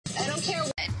I don't care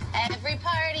what. Every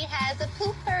party has a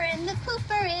pooper, and the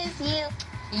pooper is you.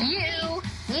 You.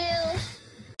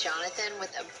 Jonathan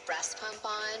with a breast pump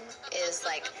on is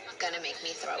like gonna make me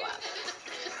throw up.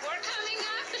 We're coming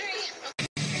after you.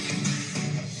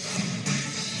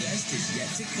 Best is yet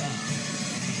to come.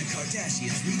 The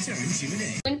Kardashians return June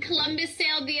 8th. When Columbus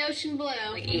sailed the ocean blue,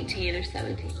 like 18 or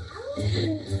 17.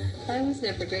 I was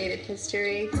never great at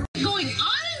history. Going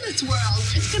on in this world,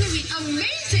 it's gonna be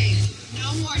amazing.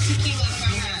 No more tequila for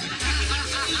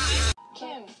her.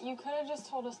 Kim, you could have just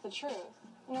told us the truth.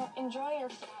 You know, enjoy your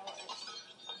flowers.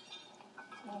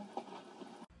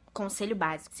 Conselho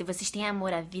básico: se vocês têm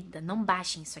amor à vida, não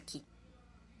baixem isso aqui.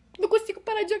 Não consigo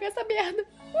parar de jogar essa merda.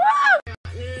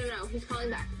 No. He's calling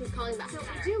back. No,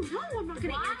 I'm not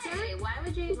gonna answer. Why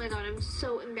would you? Oh my god, I'm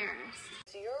so embarrassed.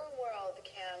 It's your world,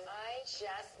 Kim. I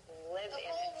just live in it.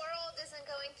 The whole world isn't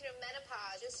going through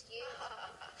menopause, just you.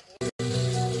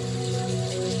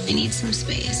 I need some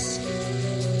space.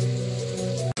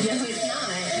 No, it's not.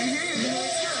 No,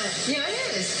 it's not. Yeah, it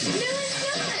is. No, it's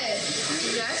not.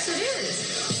 Yes, it is.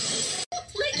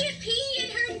 Look at pee in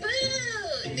her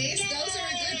boot. Those are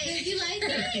a good boot. You like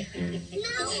it?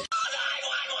 No.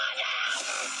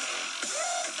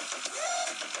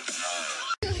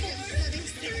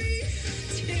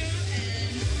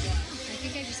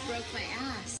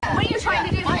 What are you trying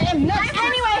to do? I am not.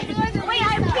 Anyway, wait,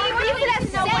 I'm pretty. What do you think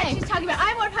that's know what she's talking about?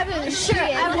 I'm more popular than she is.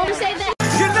 I won't say that.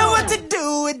 You know what to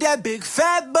do with that big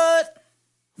fat butt.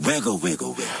 Wiggle,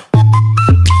 wiggle, wiggle.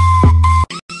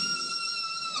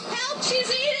 Help! She's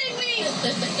eating me.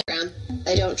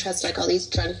 I don't trust like all these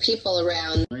drunk people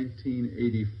around.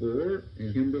 1984,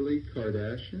 and Kimberly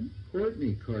Kardashian,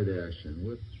 Kourtney Kardashian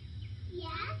with. Yeah.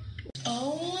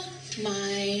 Oh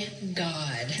my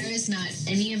God. There is not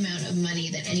any amount of money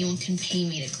that anyone can pay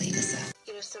me to clean this up.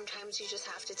 You know, sometimes you just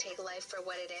have to take life for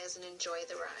what it is and enjoy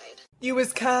the ride. You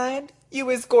is kind. You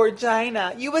is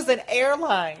gorgina. You is an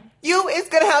airline. You is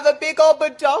gonna have a big old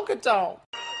badonkadonk.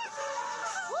 I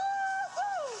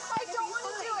don't want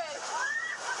to do it.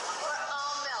 We're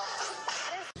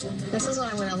all milk. This is what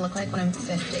I'm gonna look like when I'm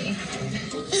 50.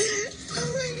 Oh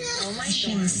my God. Oh my God.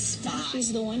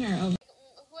 She's the winner of.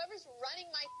 Whoever's running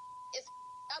my is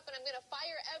up and I'm gonna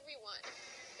fire everyone.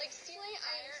 Like, seriously,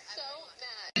 I am so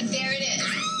mad. There it is.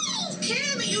 Oh,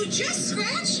 Kim, you just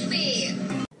scratched me.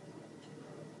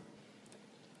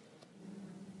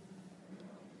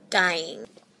 Dying.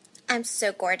 I'm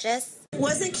so gorgeous.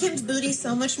 Wasn't Kim's booty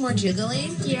so much more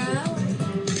jiggly? Yeah.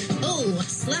 Oh,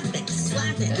 slap it,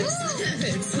 slap it, slap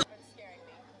it. Kim,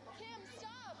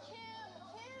 stop.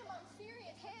 Kim, I'm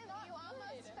serious. Kim, you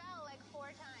almost fell like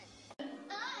 4 times.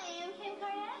 I am Kim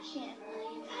Kardashian.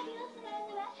 Fabulous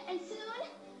and soon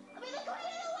I'll be the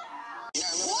queen of the world.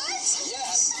 What?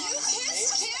 Yes. You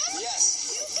kissed Kim? Yes.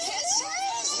 You kissed her?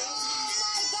 Oh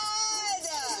my God.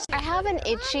 I have an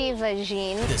itchy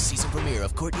vagine. The season premiere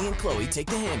of Kourtney and Khloe Take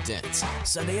the Hamptons,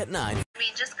 Sunday at 9. I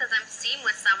mean, just because I'm seen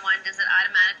with someone, does it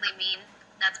automatically mean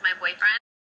that's my boyfriend?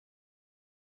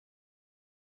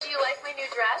 Do you like my new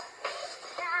dress?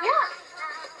 Yeah.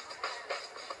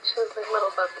 She looks like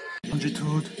little Buffy.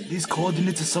 Longitude, these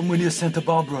coordinates are somewhere near Santa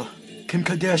Barbara. Kim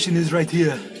Kardashian is right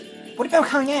here. What about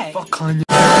Kanye? Fuck Kanye.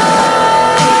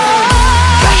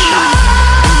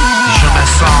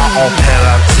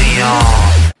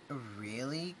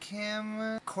 Really,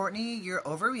 Kim? Kourtney, you're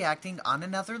overreacting on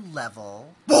another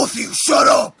level. Both of you, shut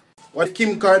up! What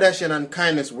Kim Kardashian and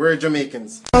kindness, we're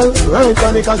Jamaicans. It's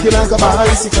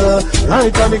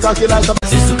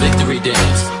a victory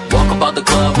dance. Walk about the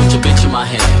club with your bitch in my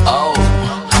hand. Oh,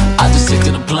 I just stick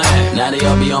to the plan. Now they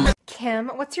all be on my... Kim,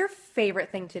 what's your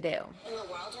favorite thing to do? In the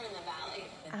world or in the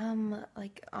valley?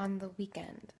 Like on the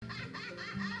weekend.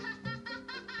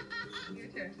 Your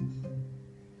turn.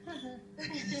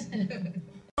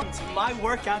 It's my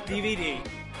workout DVD.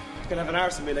 It's gonna have an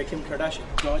arse of me like Kim Kardashian.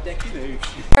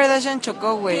 Kardashian took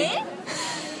away.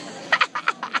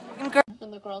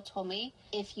 When the girl told me,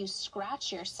 if you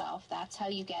scratch yourself, that's how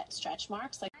you get stretch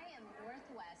marks. Like, I am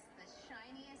Northwest, the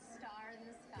shiniest star in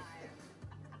the sky.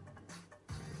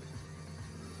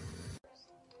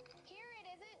 Here it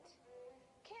isn't.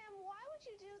 Kim, why would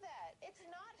you do that? It's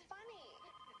not funny.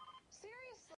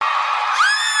 Seriously.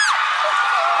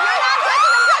 You're not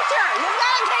taking a picture! You're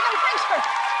not taking a picture!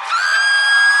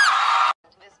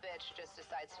 This bitch just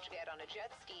decides to get on a jet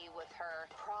ski with her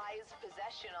prized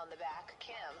possession on the back,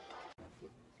 Kim.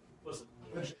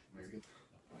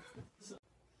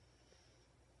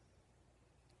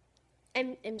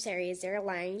 I'm sorry, is there a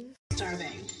line?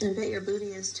 Starving. I bet your booty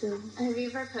is too. Have you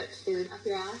ever put food up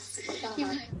your ass?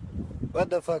 What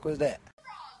the fuck was that?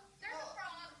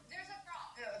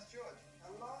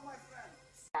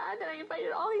 Dad, I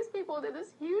invited all these people to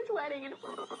this huge wedding and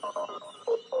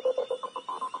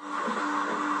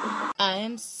I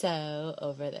am so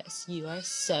over this. You are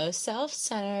so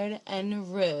self-centered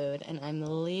and rude, and I'm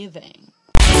leaving.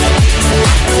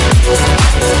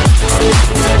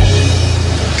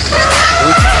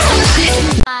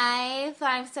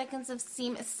 5 seconds of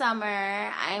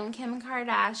summer. I'm Kim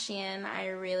Kardashian. I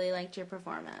really liked your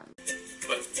performance.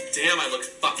 But damn, I look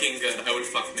fucking good. I would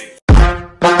fuck me.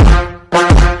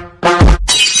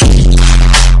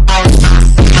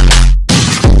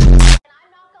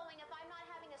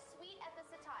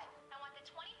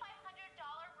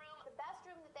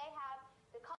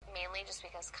 Mainly just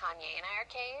because Kanye and I are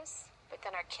K's, but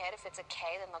then our kid, if it's a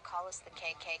K, then they'll call us the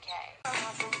KKK.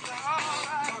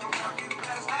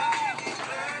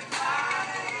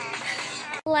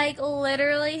 Like,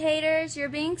 literally, haters, you're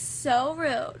being so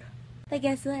rude. But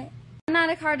guess what? I'm not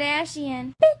a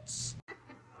Kardashian. Bitch!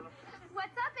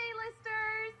 what's up,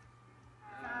 A-listers?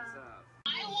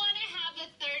 I want to have a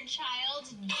third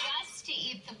child just to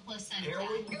eat the placenta. Here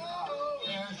we go.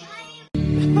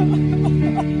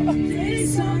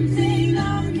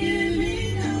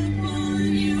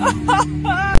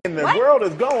 In the world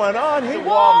is going on here?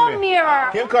 Wall mirror.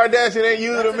 Kim Kardashian ain't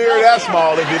using a mirror that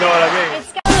small, if you know what I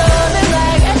mean.